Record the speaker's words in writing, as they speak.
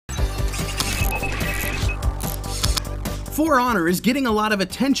For Honor is getting a lot of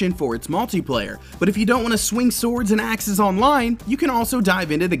attention for its multiplayer, but if you don't want to swing swords and axes online, you can also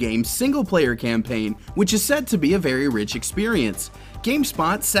dive into the game's single-player campaign, which is said to be a very rich experience.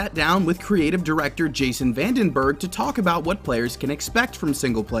 GameSpot sat down with creative director Jason Vandenberg to talk about what players can expect from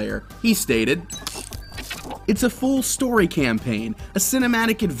single-player. He stated, "It's a full story campaign, a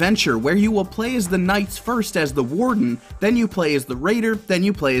cinematic adventure where you will play as the knights first as the warden, then you play as the raider, then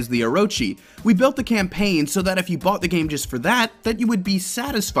you play as the Orochi. We built the campaign so that if you bought the game just for that you would be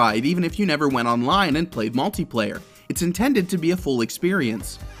satisfied even if you never went online and played multiplayer. It's intended to be a full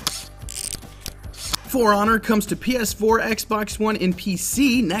experience." For Honor comes to PS4, Xbox One, and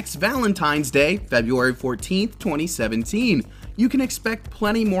PC next Valentine's Day, February 14th, 2017. You can expect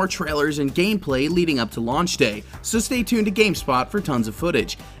plenty more trailers and gameplay leading up to launch day, so stay tuned to GameSpot for tons of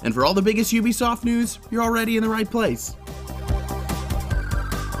footage. And for all the biggest Ubisoft news, you're already in the right place.